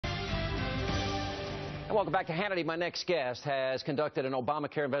And welcome back to Hannity. My next guest has conducted an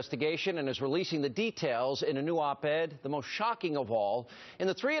Obamacare investigation and is releasing the details in a new op-ed, the most shocking of all. In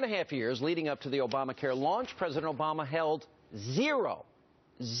the 3.5 years leading up to the Obamacare launch, President Obama held zero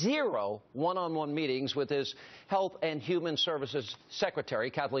one-on-one meetings with his Health and Human Services Secretary,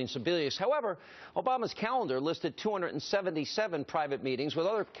 Kathleen Sebelius. However, Obama's calendar listed 277 private meetings with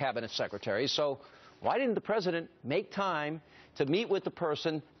other cabinet secretaries. So why didn't the president make time to meet with the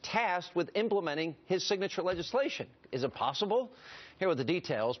person tasked with implementing his signature legislation? Is it possible? Here with the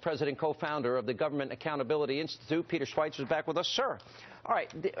details, President co-founder of the Government Accountability Institute, Peter Schweizer, is back with us. Sir, all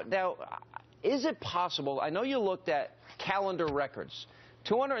right, now, is it possible? I know you looked at calendar records,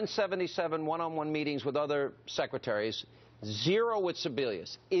 277 one-on-one meetings with other secretaries, 0 with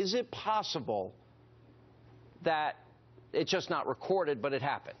Sebelius. Is it possible that it's just not recorded, but it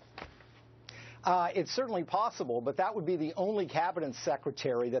happened? It's certainly possible, but that would be the only cabinet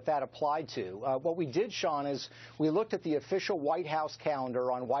secretary that applied to. What we did, Sean, is we looked at the official White House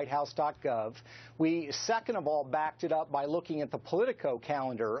calendar on whitehouse.gov. We, second of all, backed it up by looking at the Politico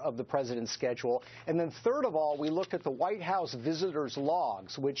calendar of the president's schedule. And then third of all, we looked at the White House visitors'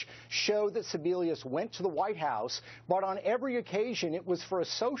 logs, which showed that Sebelius went to the White House, but on every occasion it was for a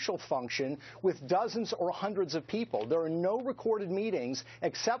social function with dozens or hundreds of people. There are no recorded meetings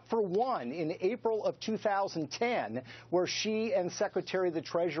except for one in April of 2010, where she and Secretary of the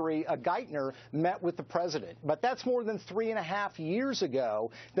Treasury Geithner met with the president. But that's more than 3.5 years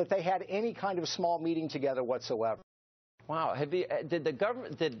ago that they had any kind of small meeting together whatsoever. Wow.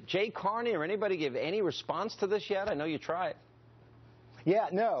 Did Jay Carney or anybody give any response to this yet? I know you tried. Yeah,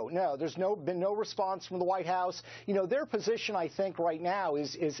 no. There's been no response from the White House. You know, their position, I think, right now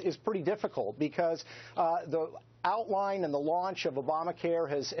is pretty difficult because the outline and the launch of Obamacare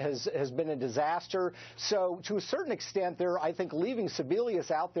has been a disaster. So to a certain extent, they're, I think, leaving Sebelius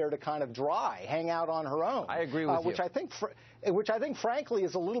out there to kind of dry, hang out on her own. I agree with you. Which I think, frankly,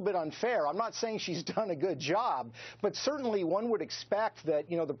 is a little bit unfair. I'm not saying she's done a good job, but certainly one would expect that,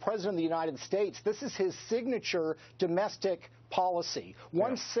 you know, the President of the United States, this is his signature domestic policy.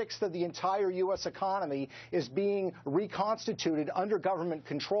 1/6 of the entire U.S. economy is being reconstituted under government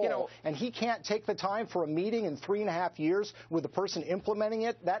control, you know, and he can't take the time for a meeting in 3.5 years with the person implementing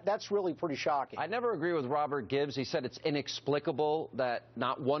it. That's really pretty shocking. I never agree with Robert Gibbs. He said it's inexplicable that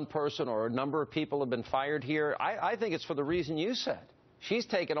not one person or a number of people have been fired here. I think it's for the reason you said. She's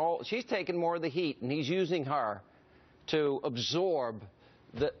taken more of the heat, and he's using her to absorb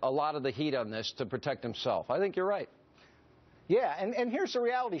a lot of the heat on this to protect himself. I think you're right. Yeah, and here's the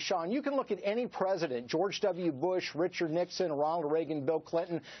reality, Sean. You can look at any president, George W. Bush, Richard Nixon, Ronald Reagan, Bill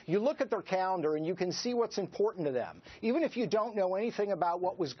Clinton. You look at their calendar and you can see what's important to them. Even if you don't know anything about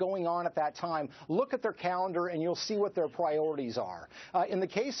what was going on at that time, look at their calendar and you'll see what their priorities are. In the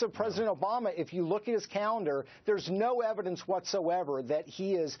case of President Obama, if you look at his calendar, there's no evidence whatsoever that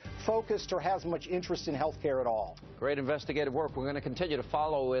he is focused or has much interest in health care at all. Great investigative work. We're going to continue to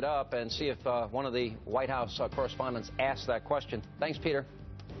follow it up and see if one of the White House correspondents asks that question. Thanks, Peter.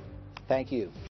 Thank you.